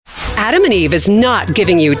Adam and Eve is not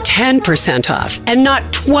giving you 10% off and not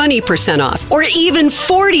 20% off or even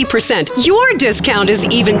 40%. Your discount is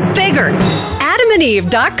even bigger.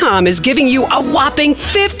 AdamandEve.com is giving you a whopping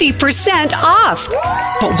 50% off.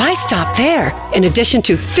 But why stop there? In addition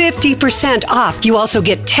to 50% off, you also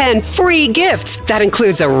get 10 free gifts. That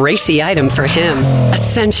includes a racy item for him, a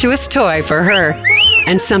sensuous toy for her,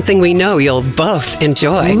 and something we know you'll both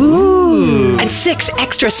enjoy. Ooh. And 6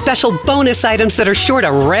 extra special bonus items that are sure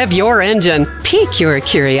to rev your engine, pique your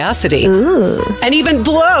curiosity, and even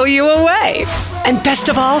blow you away. And best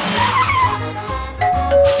of all,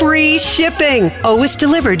 free shipping. Always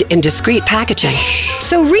delivered in discreet packaging.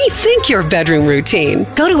 So rethink your bedroom routine.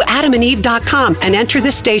 Go to adamandeve.com and enter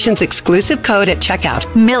the station's exclusive code at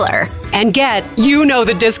checkout, Miller, and get, you know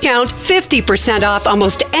the discount, 50% off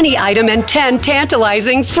almost any item and 10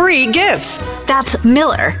 tantalizing free gifts. That's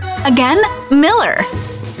Miller. Again, Miller.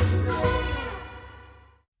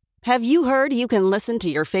 Have you heard you can listen to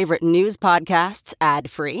your favorite news podcasts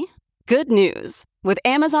ad-free? Good news. With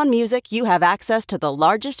Amazon Music, you have access to the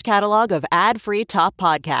largest catalog of ad-free top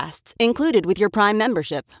podcasts included with your Prime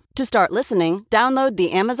membership. To start listening, download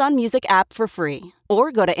the Amazon Music app for free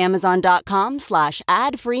or go to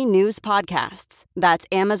amazon.com/ad-free news podcasts. That's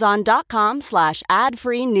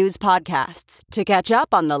amazon.com/ad-free news podcasts to catch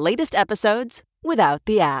up on the latest episodes without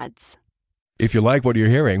the ads. If you like what you're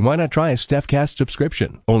hearing, why not try a StephCast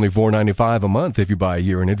subscription? Only $4.95 a month if you buy a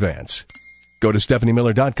year in advance. Go to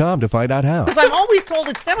StephanieMiller.com to find out how. Because I'm always told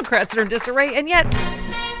it's Democrats that are in disarray, and yet,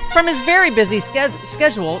 from his very busy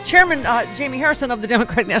schedule, Chairman Jaime Harrison of the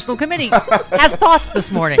Democratic National Committee has thoughts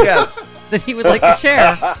this morning that he would like to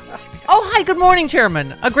share. Oh, hi, good morning,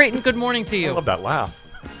 Chairman. A great and good morning to you. I love that laugh.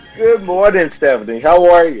 Good morning, Stephanie.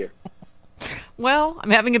 How are you? Well,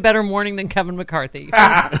 I'm having a better morning than Kevin McCarthy.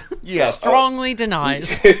 Yes. Strongly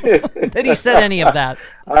denies that he said any of that.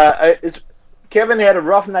 Kevin had a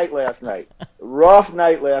rough night last night. Rough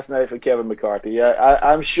night last night for Kevin McCarthy.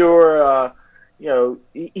 I'm sure,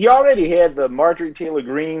 he already had the Marjorie Taylor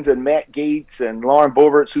Greenes and Matt Gaetz and Lauren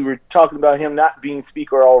Boeberts who were talking about him not being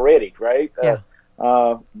speaker already, right? Yeah.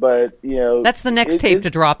 But, that's the next tape to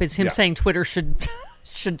drop is him saying Twitter should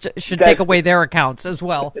take away their accounts as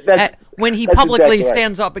well. When he publicly exactly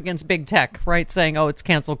stands up against big tech, right, saying, oh, it's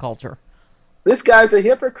cancel culture. This guy's a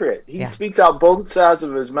hypocrite. He speaks out both sides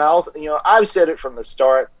of his mouth. I've said it from the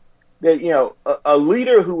start that, a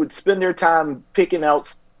leader who would spend their time picking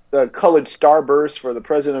out the colored starburst for the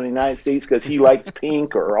president of the United States because he likes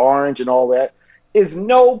pink or orange and all that is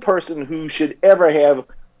no person who should ever have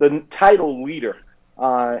the title leader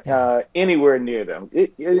anywhere near them.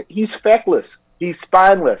 He's feckless. He's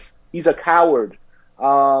spineless. He's a coward.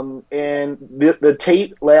 And the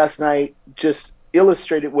tape last night just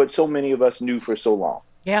illustrated what so many of us knew for so long.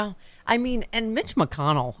 Yeah. And Mitch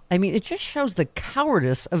McConnell, it just shows the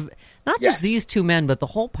cowardice of not just these two men, but the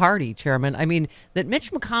whole party, Chairman. That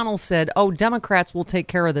Mitch McConnell said, oh, Democrats will take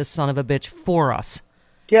care of this son of a bitch for us.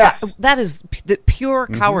 Yes. That is the pure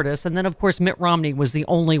cowardice. And then, of course, Mitt Romney was the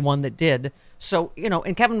only one that did. So,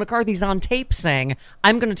 and Kevin McCarthy's on tape saying,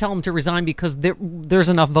 I'm going to tell him to resign because there's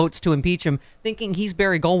enough votes to impeach him, thinking he's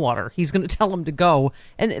Barry Goldwater. He's going to tell him to go.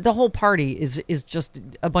 And the whole party is just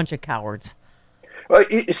a bunch of cowards. Well,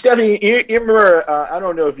 Stephanie, you remember, I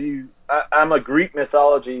don't know if I'm a Greek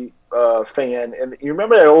mythology fan, and you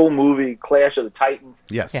remember that old movie, Clash of the Titans?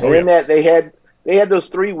 Yes. And in that, they had those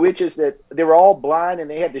 3 witches that they were all blind and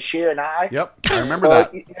they had to share an eye. Yep, I remember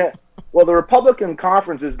that. Yeah. Well, the Republican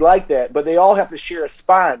conference is like that, but they all have to share a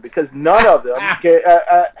spine because none of them can,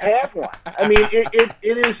 have one. It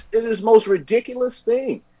is the most ridiculous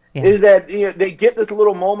thing. Yeah. Is that they get this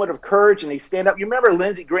little moment of courage and they stand up. You remember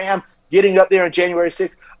Lindsey Graham getting up there on January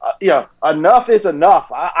 6th? Enough is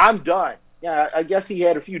enough. I'm done. Yeah, I guess he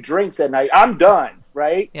had a few drinks that night. I'm done,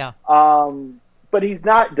 right? Yeah. But he's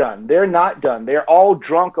not done. They're not done. They're all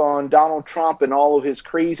drunk on Donald Trump and all of his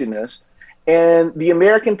craziness. And the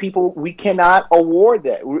American people, we cannot award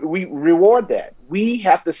that. We reward that. We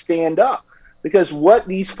have to stand up because what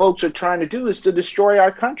these folks are trying to do is to destroy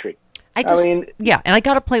our country. And I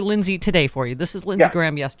got to play Lindsey today for you. This is Lindsey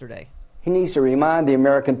Graham yesterday. He needs to remind the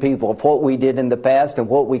American people of what we did in the past and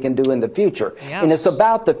what we can do in the future. Yes. And it's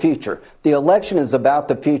about the future. The election is about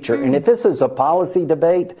the future. And if this is a policy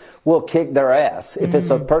debate, we'll kick their ass. If it's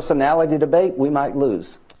a personality debate, we might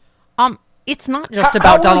lose. It's not just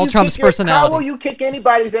about Donald Trump's personality. How will you kick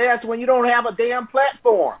anybody's ass when you don't have a damn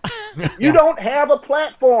platform? You don't have a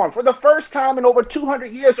platform. For the first time in over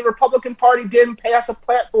 200 years, the Republican Party didn't pass a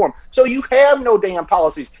platform. So you have no damn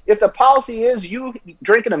policies. If the policy is you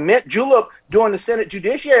drinking a mint julep during the Senate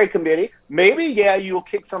Judiciary Committee, maybe, yeah, you'll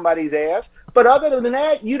kick somebody's ass. But other than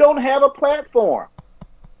that, you don't have a platform.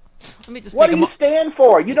 What do you stand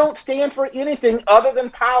for? You don't stand for anything other than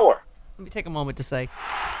power. Let me take a moment to say,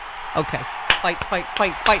 okay, fight.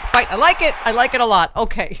 I like it. I like it a lot.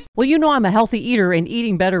 Okay. Well, you know I'm a healthy eater, and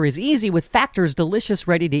eating better is easy with Factor's delicious,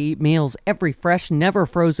 ready-to-eat meals. Every fresh, never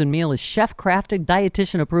frozen meal is chef-crafted,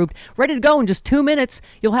 dietitian-approved, ready to go in just 2 minutes.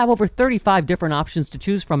 You'll have over 35 different options to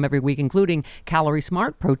choose from every week, including Calorie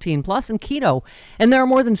Smart, Protein Plus, and Keto. And there are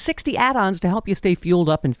more than 60 add-ons to help you stay fueled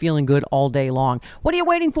up and feeling good all day long. What are you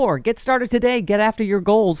waiting for? Get started today. Get after your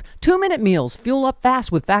goals. 2-minute meals. Fuel up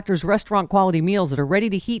fast with Factor's restaurant-quality meals that are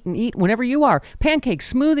ready to heat and eat whenever you are.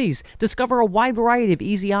 Pancakes, smoothies. Discover a wide variety of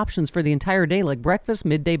easy options for the entire day, like breakfast,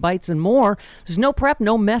 midday bites, and more. There's no prep,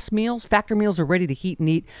 no mess meals. Factor meals are ready to heat and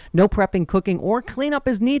eat. No prepping, cooking, or cleanup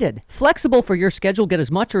is needed. Flexible for your schedule. Get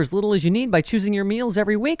as much or as little as you need by choosing your meals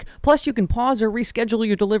every week. Plus, you can pause or reschedule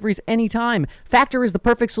your deliveries anytime. Factor is the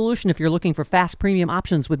perfect solution if you're looking for fast premium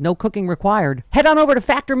options with no cooking required. Head on over to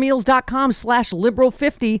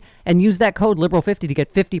factormeals.com/liberal50 and use that code liberal50 to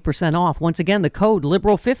get 50% off. Once again, the code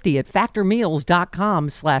liberal50 at factormeals.com/liberal50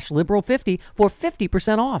 for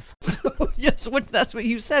 50% off. So, yes, that's what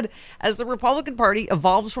you said. As the Republican Party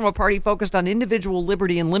evolves from a party focused on individual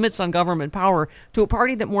liberty and limits on government power to a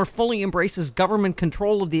party that more fully embraces government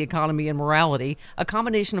control of the economy and morality, a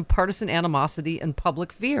combination of partisan animosity and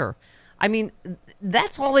public fear. I mean,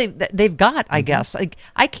 that's all they've got, I guess.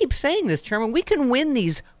 I keep saying this, Chairman. We can win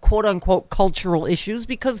these quote-unquote cultural issues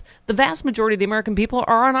because the vast majority of the American people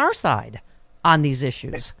are on our side on these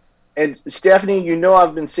issues. And Stephanie, you know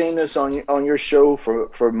I've been saying this on your show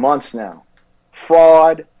for months now.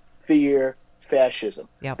 Fraud, fear, fascism.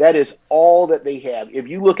 Yep. That is all that they have. If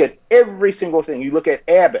you look at every single thing, you look at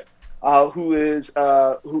Abbott,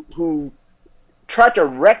 who tried to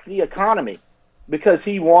wreck the economy because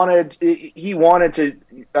he wanted to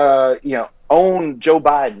own Joe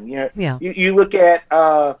Biden. Yeah. You look at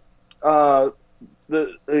the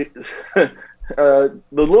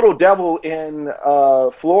little devil in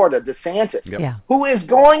Florida, DeSantis, who is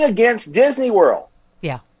going against Disney World.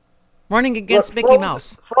 Yeah. Running against Mickey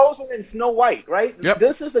Mouse. Frozen and Snow White, right? Yep.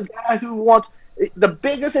 This is the guy who wants the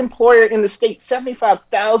biggest employer in the state,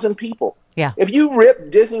 75,000 people. Yeah. If you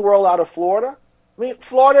rip Disney World out of Florida, I mean,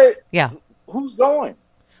 Florida, who's going?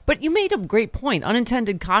 But you made a great point. I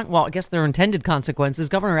guess they're intended consequences.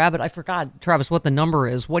 Governor Abbott, I forgot, Travis, what the number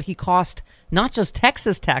is, what he cost not just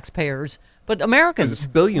Texas taxpayers, but Americans. It's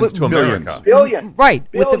billions to America. Billion. Right.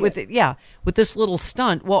 Billion. With this little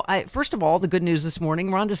stunt. Well, first of all, the good news this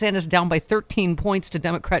morning, Ron DeSantis down by 13 points to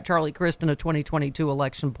Democrat Charlie Crist in a 2022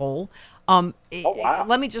 election poll. Oh, wow.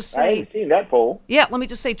 Let me just say, I haven't seen that poll. Yeah, let me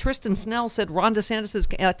just say, Tristan Snell said Ron DeSantis'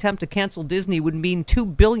 attempt to cancel Disney would mean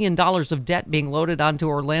 $2 billion of debt being loaded onto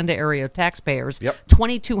Orlando area taxpayers,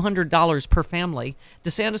 $2,200 per family.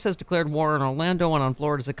 DeSantis has declared war on Orlando and on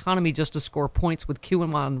Florida's economy just to score points with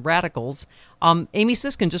QAnon radicals. Amy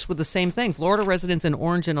Siskin just with the same thing. Florida residents in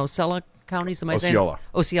Orange and Osceola counties,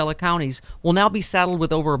 Osceola counties will now be saddled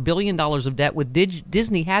with over $1 billion of debt, with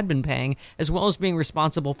Disney had been paying, as well as being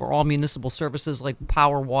responsible for all municipal services like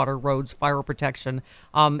power, water, roads, fire protection.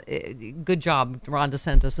 Good job, Ron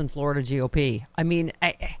DeSantis and Florida GOP. I mean,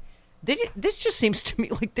 this just seems to me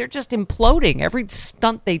like they're just imploding. Every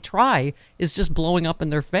stunt they try is just blowing up in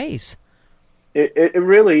their face. It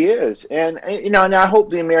really is. And I hope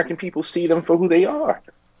the American people see them for who they are.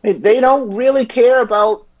 I mean, they don't really care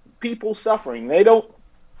about people suffering. They don't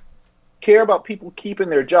care about people keeping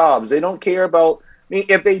their jobs. They don't care about,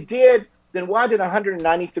 if they did, then why did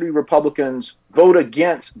 193 Republicans vote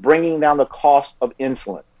against bringing down the cost of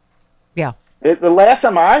insulin? Yeah. The last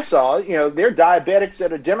time I saw, they're diabetics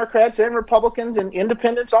that are Democrats and Republicans and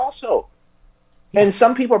independents also. Yeah. And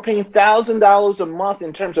some people are paying $1,000 a month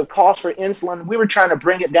in terms of cost for insulin. We were trying to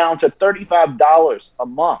bring it down to $35 a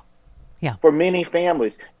month. Yeah. For many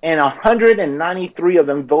families, and 193 of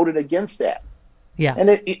them voted against that. Yeah,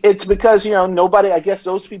 and it's because nobody. I guess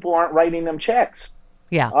those people aren't writing them checks.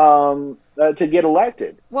 Yeah. To get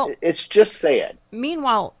elected. Well, it's just sad.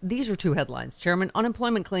 Meanwhile, these are two headlines. Chairman,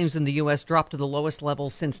 unemployment claims in the U.S. dropped to the lowest level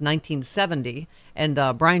since 1970.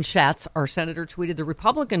 And Brian Schatz, our senator, tweeted the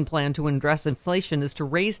Republican plan to address inflation is to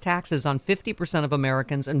raise taxes on 50% of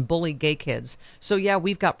Americans and bully gay kids. So, yeah,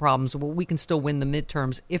 we've got problems. Well, we can still win the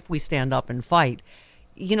midterms if we stand up and fight.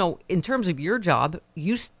 in terms of your job,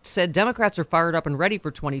 you said Democrats are fired up and ready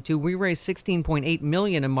for 22. We raised $16.8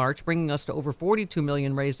 million in March, bringing us to over $42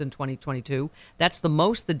 million raised in 2022. That's the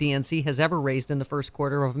most the DNC has ever raised in the first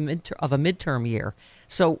quarter of a midterm year.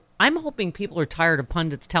 So I'm hoping people are tired of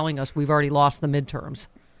pundits telling us we've already lost the midterms.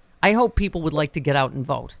 I hope people would like to get out and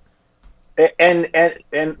vote. And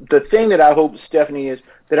the thing that I hope, Stephanie, is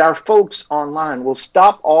that our folks online will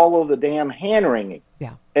stop all of the damn hand-wringing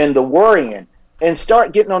and the worrying and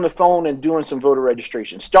start getting on the phone and doing some voter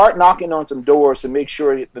registration. Start knocking on some doors to make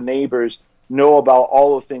sure that the neighbors know about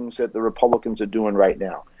all the things that the Republicans are doing right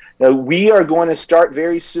now. Now, we are going to start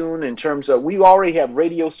very soon in terms of, we already have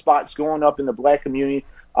radio spots going up in the Black community.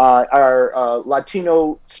 Our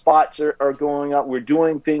Latino spots are going up. We're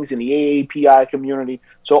doing things in the AAPI community.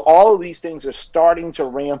 So all of these things are starting to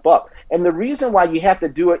ramp up. And the reason why you have to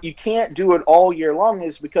do it, you can't do it all year long,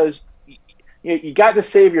 is because you got to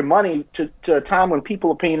save your money to a time when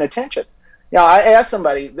people are paying attention. Now, I asked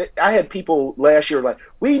somebody, I had people last year like,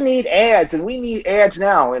 we need ads, and we need ads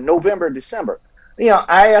now in November, December.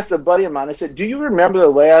 I asked a buddy of mine, I said, do you remember the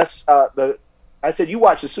last, I said, you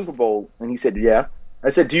watched the Super Bowl? And he said, yeah. I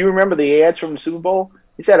said, do you remember the ads from the Super Bowl?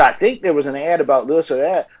 He said, I think there was an ad about this or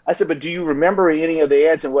that. I said, but do you remember any of the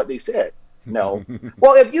ads and what they said? No.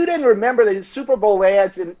 Well, if you didn't remember the Super Bowl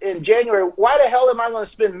ads in January, why the hell am I going to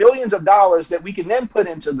spend millions of dollars that we can then put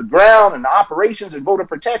into the ground and the operations and voter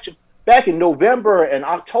protection back in November and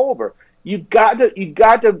October? You got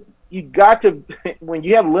to, when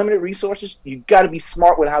you have limited resources, you got to be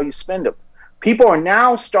smart with how you spend them. People are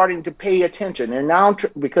now starting to pay attention. They're now,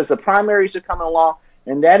 because the primaries are coming along,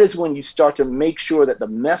 and that is when you start to make sure that the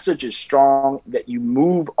message is strong, that you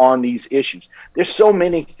move on these issues. There's so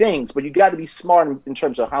many things, but you got to be smart in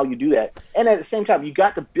terms of how you do that. And at the same time, you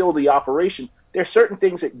got to build the operation. There are certain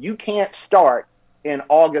things that you can't start in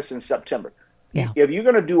August and September. Yeah. If you're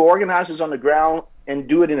going to do organizers on the ground and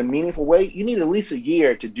do it in a meaningful way, you need at least a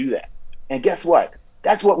year to do that. And guess what?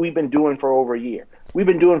 That's what we've been doing for over a year. We've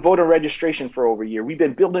been doing voter registration for over a year. We've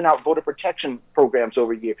been building out voter protection programs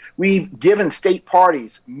over a year. We've given state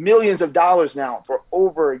parties millions of dollars now for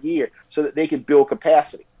over a year so that they could build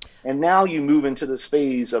capacity. And now you move into this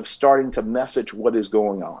phase of starting to message what is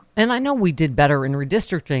going on. And I know we did better in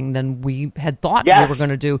redistricting than we had thought we were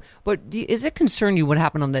going to do. But is it concern you what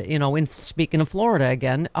happened on the, in speaking of Florida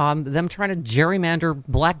again, them trying to gerrymander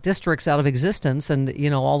black districts out of existence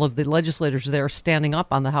and, all of the legislators there standing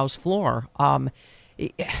up on the House floor?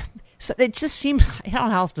 So it just seems, I don't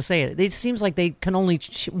know how else to say it. It seems like they can only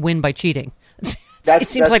win by cheating. It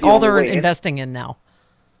seems like all they're investing in now.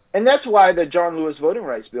 And that's why the John Lewis voting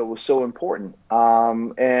rights bill was so important.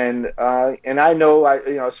 And I know,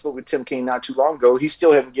 I spoke with Tim Kaine not too long ago. He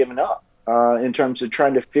still haven't given up in terms of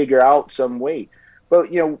trying to figure out some way. But,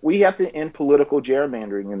 we have to end political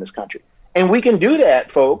gerrymandering in this country. And we can do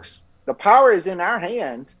that, folks. The power is in our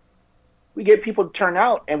hands. We get people to turn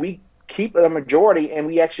out, and we keep a majority, and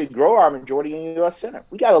we actually grow our majority in the U.S. Senate.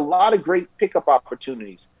 We got a lot of great pickup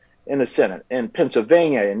opportunities in the Senate, in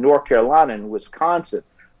Pennsylvania, in North Carolina, in Wisconsin.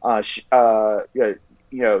 Val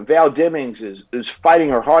Demings is fighting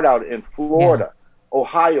her heart out in Florida,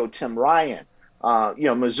 Ohio, Tim Ryan.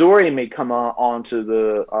 Missouri may come on to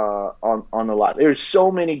the on the lot. There's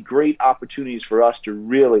so many great opportunities for us to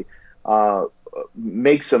really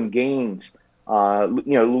make some gains.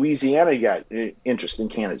 Louisiana got interesting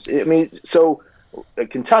candidates. I mean, so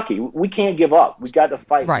Kentucky, we can't give up. We got to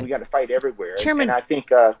fight. Right. We got to fight everywhere. Chairman, and I think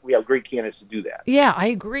we have great candidates to do that. Yeah, I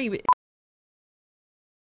agree.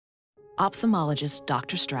 Ophthalmologist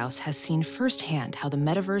Dr. Strauss has seen firsthand how the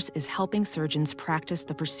metaverse is helping surgeons practice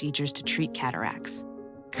the procedures to treat cataracts.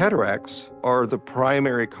 Cataracts are the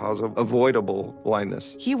primary cause of avoidable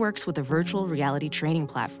blindness. He works with a virtual reality training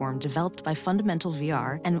platform developed by Fundamental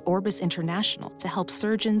VR and Orbis International to help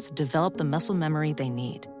surgeons develop the muscle memory they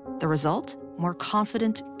need. The result? More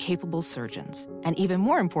confident, capable surgeons. And even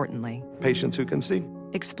more importantly, patients who can see.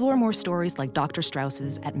 Explore more stories like Dr.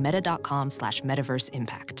 Strauss's at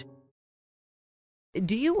meta.com/metaverseimpact.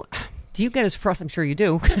 Do you get as frustrated, I'm sure you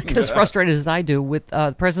do, get as frustrated as I do with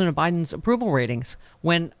President Biden's approval ratings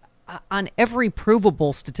when on every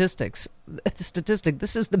provable statistic,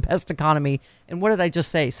 this is the best economy. And what did I just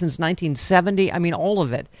say? Since 1970? I mean, all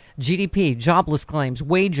of it. GDP, jobless claims,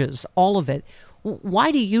 wages, all of it.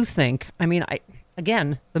 Why do you think,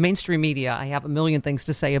 again, the mainstream media, I have a million things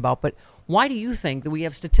to say about, but why do you think that we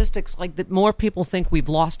have statistics like that more people think we've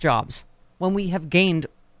lost jobs when we have gained,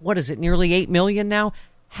 nearly 8 million now?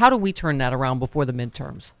 How do we turn that around before the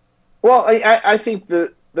midterms? Well, I think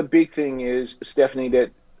the big thing is, Stephanie, that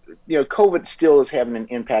COVID still is having an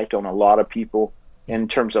impact on a lot of people. in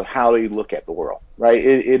terms of how they look at the world, right?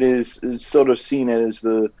 It's sort of seen as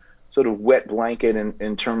the sort of wet blanket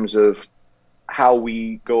in terms of how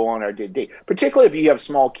we go on our day, particularly if you have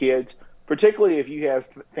small kids, particularly if you have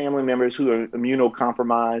family members who are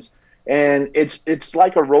immunocompromised. And it's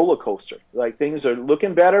like a roller coaster. Like things are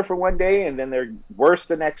looking better for one day and then they're worse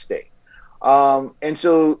the next day. And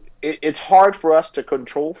so it's hard for us to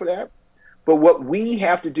control for that. But what we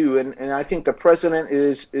have to do, and I think the president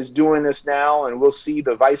is doing this now, and we'll see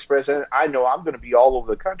the vice president. I know I'm going to be all over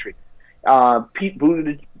the country. Pete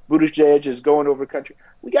Buttigieg is going over the country.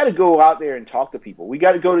 We got to go out there and talk to people. We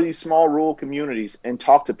got to go to these small rural communities and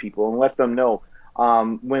talk to people and let them know.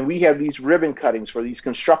 When we have these ribbon cuttings for these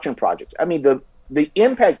construction projects, I mean, the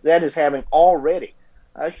impact that is having already,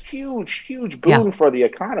 a huge boon for the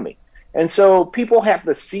economy. And so people have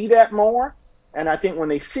to see that more. And I think when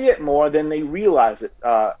they see it more, then they realize it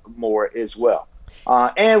more as well.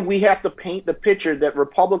 And we have to paint the picture that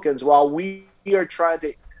Republicans, while we are trying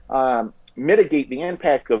to mitigate the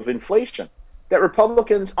impact of inflation, that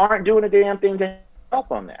Republicans aren't doing a damn thing to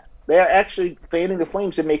help on that. They're actually fanning the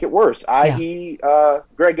flames to make it worse, i.e.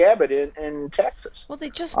 Greg Abbott in Texas. Well, they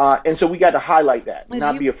just and so we got to highlight that and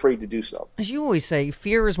not be afraid to do so. As you always say,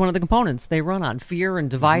 fear is one of the components they run on, fear and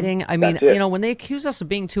dividing. I mean, when they accuse us of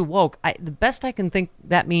being too woke, the best I can think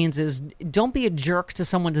that means is don't be a jerk to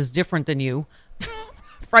someone that's different than you.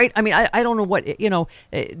 Right? I mean, I don't know what,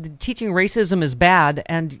 teaching racism is bad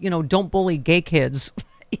and, don't bully gay kids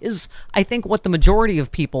is, I think, what the majority of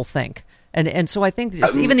people think. And so I think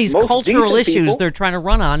even these cultural issues they're trying to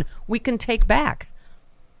run on, we can take back.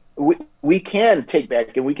 We can take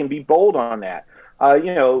back, and we can be bold on that.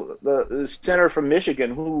 The senator from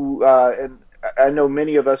Michigan, who and I know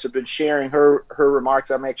many of us have been sharing her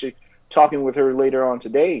remarks. I'm actually talking with her later on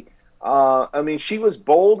today. I mean, she was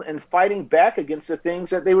bold in fighting back against the things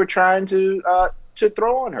that they were trying to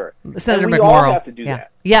throw on her. Senator and we McMorrow. all have to do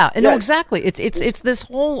that. Yeah, no, exactly. It's this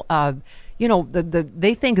whole.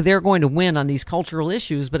 They think they're going to win on these cultural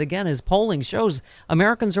issues, but again, as polling shows,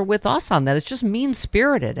 Americans are with us on that. It's just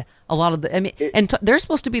mean-spirited. A lot of they're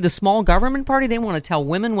supposed to be the small government party. They want to tell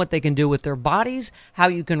women what they can do with their bodies, how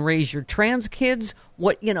you can raise your trans kids,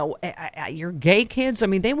 your gay kids. I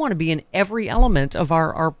mean, they want to be in every element of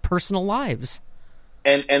our personal lives.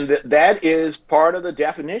 And that is part of the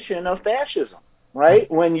definition of fascism, right?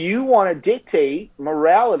 When you want to dictate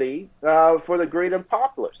morality for the greater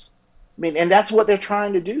populace. I mean, and that's what they're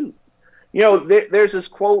trying to do. There's this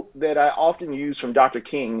quote that I often use from Dr.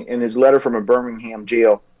 King in his letter from a Birmingham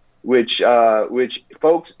jail, which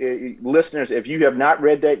folks, listeners, if you have not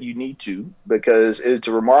read that, you need to, because it's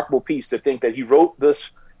a remarkable piece to think that he wrote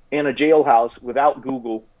this in a jailhouse without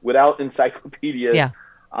Google, without encyclopedias. Yeah.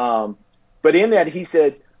 But in that, he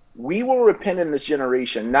said, we will repent in this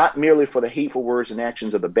generation, not merely for the hateful words and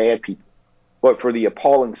actions of the bad people, but for the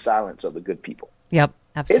appalling silence of the good people. Yep.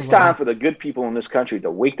 Absolutely. It's time for the good people in this country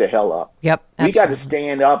to wake the hell up. Yep. Absolutely. We got to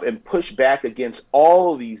stand up and push back against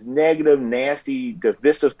all of these negative, nasty,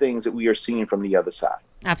 divisive things that we are seeing from the other side.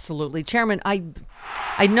 Absolutely. Chairman, I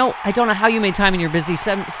don't know how you made time in your busy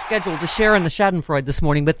schedule to share in the Schadenfreude this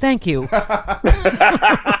morning, but thank you.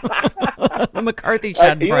 The McCarthy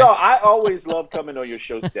Schadenfreude. I always love coming on your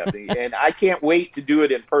show, Stephanie, and I can't wait to do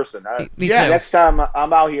it in person. Me too. Next time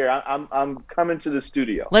I'm out here, I'm coming to the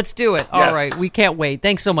studio. Let's do it. All right. We can't wait.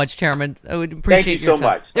 Thanks so much, Chairman. I would appreciate your time.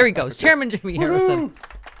 Thank you so much. There he goes. Chairman Jimmy Harrison.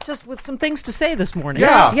 Just with some things to say this morning.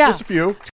 Yeah, just a few.